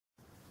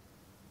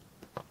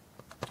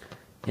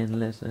In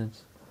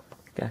lizards,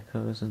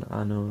 geckos and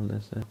anoles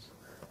lizards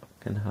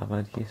can have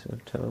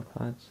adhesive toe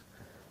pads.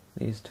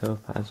 These toe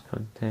pads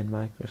contain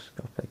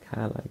microscopic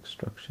hair-like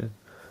structures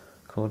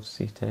called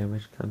setae,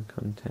 which can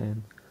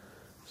contain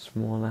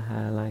smaller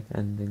hair-like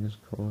endings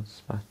called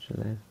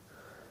spatulae.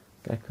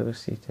 Gecko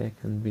setae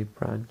can be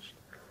branched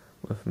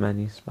with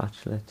many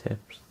spatula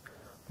tips,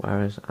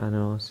 whereas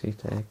anole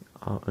setae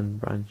are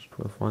unbranched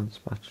with one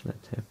spatula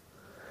tip.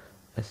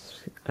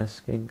 A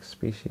skink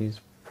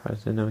species,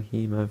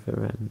 Presinohema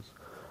virens,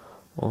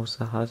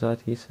 also has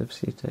adhesive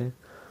setae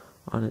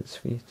on its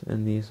feet,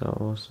 and these are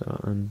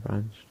also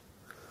unbranched.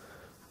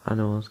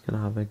 Anoles can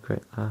have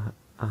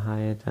a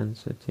higher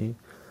density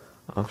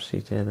of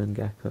setae than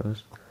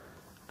geckos,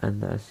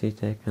 and their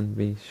setae can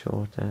be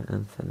shorter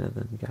and thinner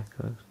than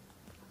geckos.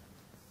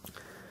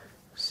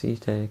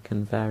 Setae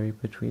can vary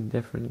between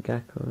different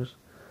geckos,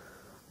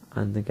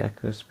 and the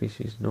gecko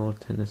species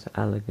Nautinus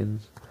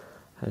elegans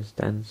has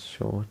dense,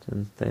 short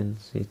and thin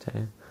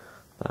setae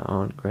that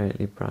aren't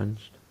greatly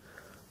branched.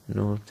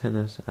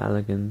 Nautinus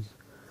elegans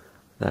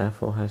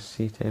therefore has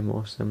setae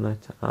more similar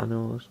to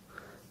anoles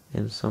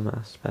in some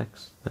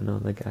aspects than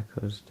other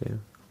geckos do.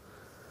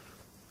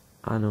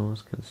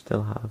 Anoles can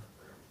still have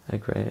a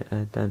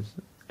greater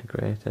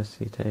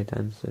setae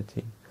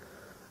density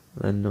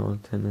than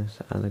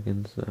Nautinus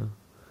elegans though.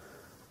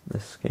 The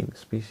skink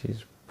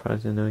species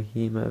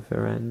Presinohema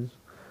virens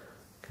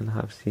can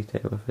have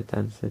setae with a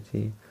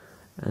density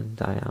and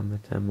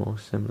diameter more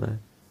similar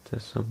to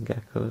some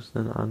geckos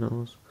than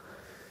anoles.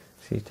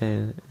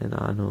 Setae in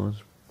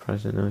anoles,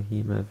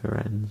 Presinohema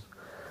virens,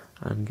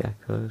 and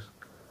geckos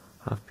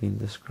have been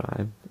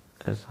described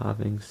as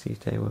having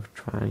setae with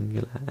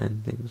triangular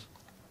endings.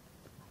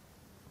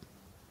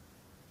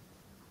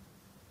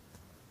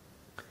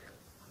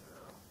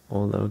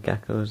 Although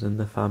geckos in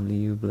the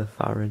family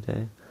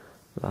Eublephaриdae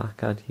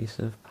lack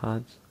adhesive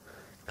pads,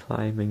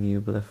 climbing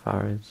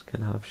eublepharids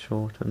can have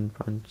short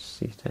unbranched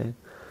setae,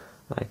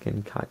 like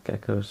in cat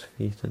gecko's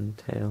feet and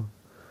tail,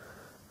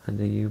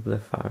 and a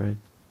eublepharid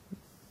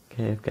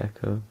cave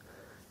gecko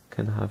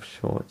can have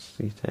short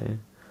setae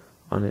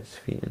on its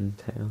feet and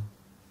tail.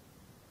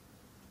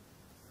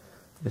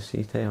 The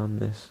setae on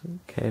this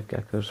cave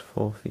gecko's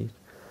forefeet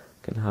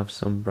can have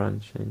some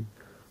branching,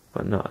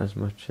 but not as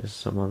much as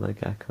some other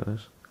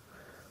geckos.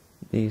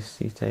 These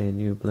setae in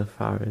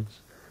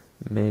eublepharids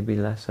may be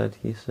less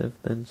adhesive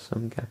than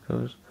some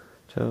geckos'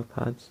 toe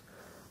pads.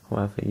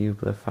 However,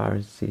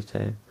 eublepharid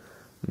setae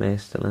may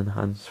still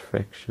enhance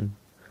friction.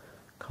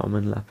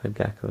 Common leopard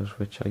geckos,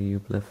 which are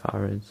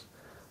eublepharids,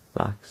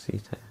 lack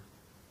setae.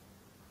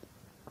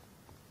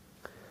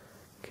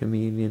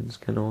 Chameleons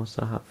can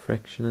also have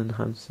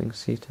friction-enhancing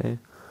setae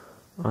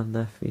on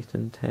their feet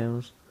and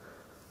tails,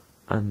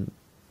 and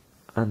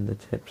the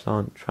tips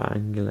aren't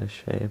triangular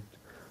shaped,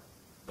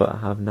 but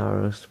have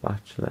narrow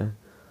spatulae.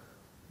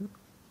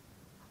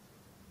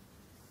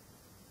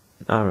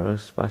 They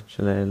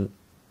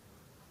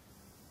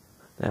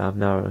have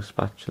narrow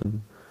spatulae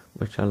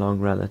which are long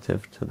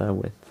relative to their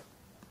width.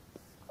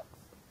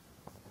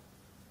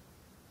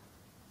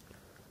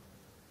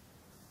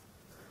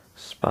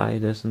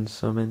 Spiders and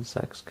some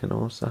insects can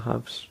also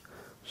have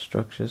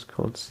structures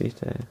called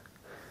setae.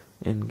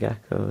 In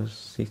geckos,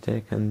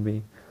 setae can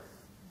be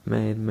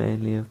made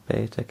mainly of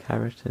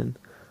beta-keratin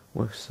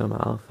with some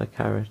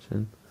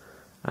alpha-keratin,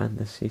 and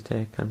the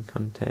setae can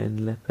contain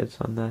lipids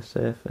on their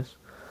surface.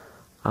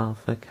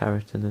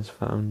 Alpha-keratin is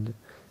found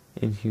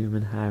in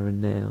human hair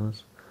and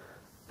nails.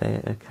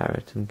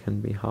 Beta-keratin can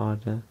be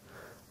harder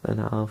than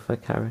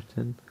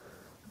alpha-keratin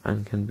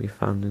and can be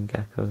found in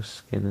geckos'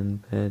 skin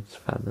and birds'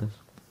 feathers.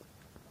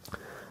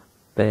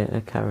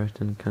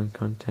 Beta-keratin can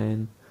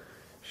contain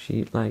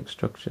sheet-like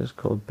structures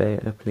called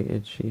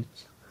beta-pleated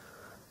sheets,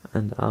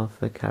 and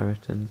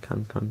alpha-keratin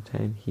can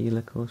contain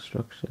helical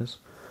structures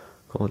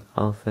called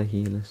alpha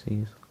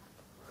helices.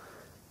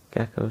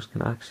 Geckos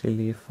can actually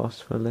leave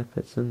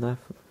phospholipids in their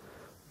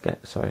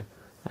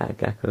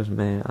geckos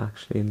may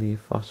actually leave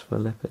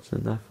phospholipids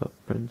in their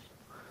footprints.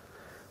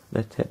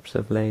 The tips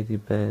of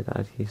ladybird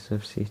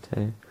adhesive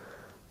setae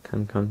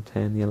can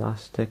contain the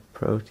elastic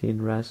protein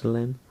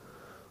resilin,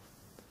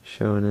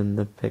 shown in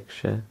the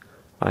picture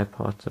by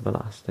parts of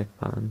elastic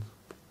bands.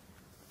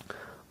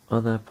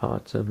 Other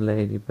parts of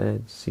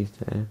ladybird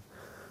setae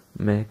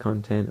may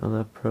contain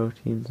other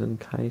proteins and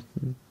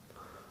chitin.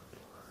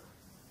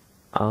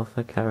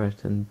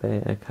 Alpha-keratin,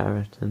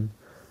 beta-keratin,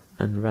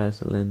 and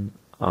resilin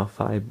are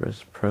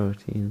fibrous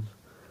proteins.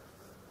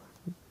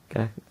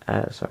 Chitin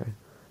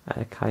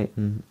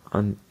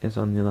is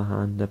on the other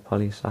hand a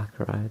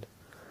polysaccharide.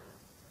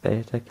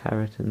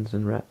 Beta-keratins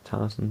in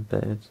reptiles and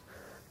birds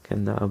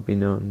can now be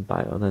known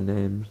by other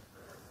names,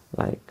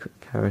 like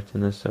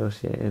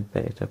keratin-associated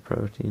beta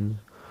proteins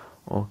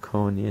or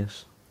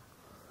corneous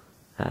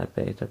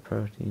beta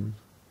proteins.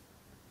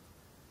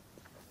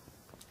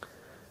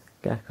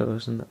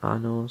 Geckos and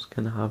anoles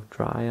can have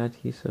dry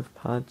adhesive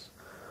pads,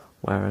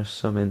 whereas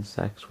some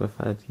insects with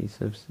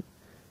adhesive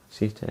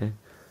setae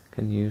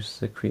can use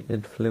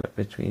secreted fluid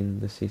between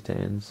the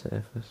setae and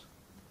surface.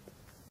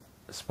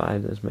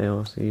 Spiders may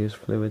also use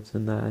fluids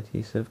in their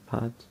adhesive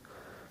pads.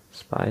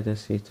 Spider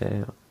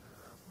setae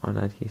on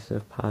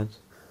adhesive pads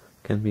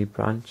can be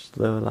branched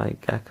though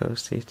like gecko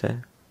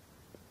setae.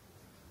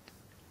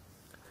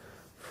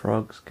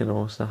 Frogs can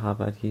also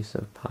have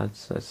adhesive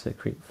pads that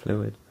secrete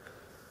fluid,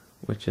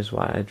 which is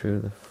why I drew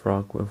the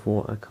frog with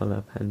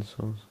watercolour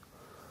pencils.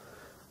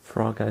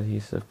 Frog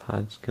adhesive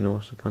pads can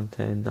also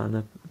contain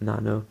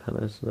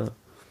nanopillars though.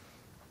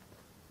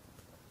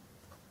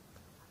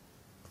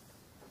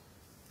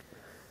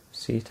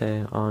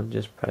 Setae aren't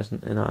just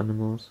present in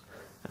animals,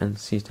 and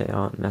setae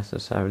aren't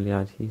necessarily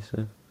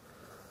adhesive.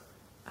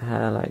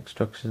 Hair-like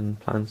structures in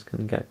plants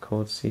can get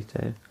called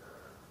setae,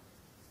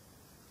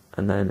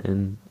 and then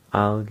in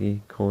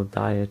algae called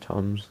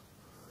diatoms.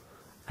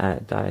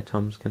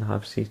 Diatoms can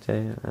have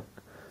setae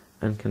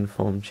and can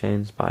form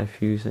chains by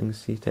fusing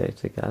setae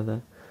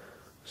together,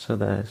 so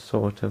they're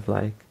sort of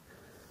like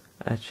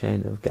a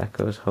chain of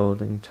geckos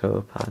holding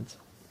toe pads.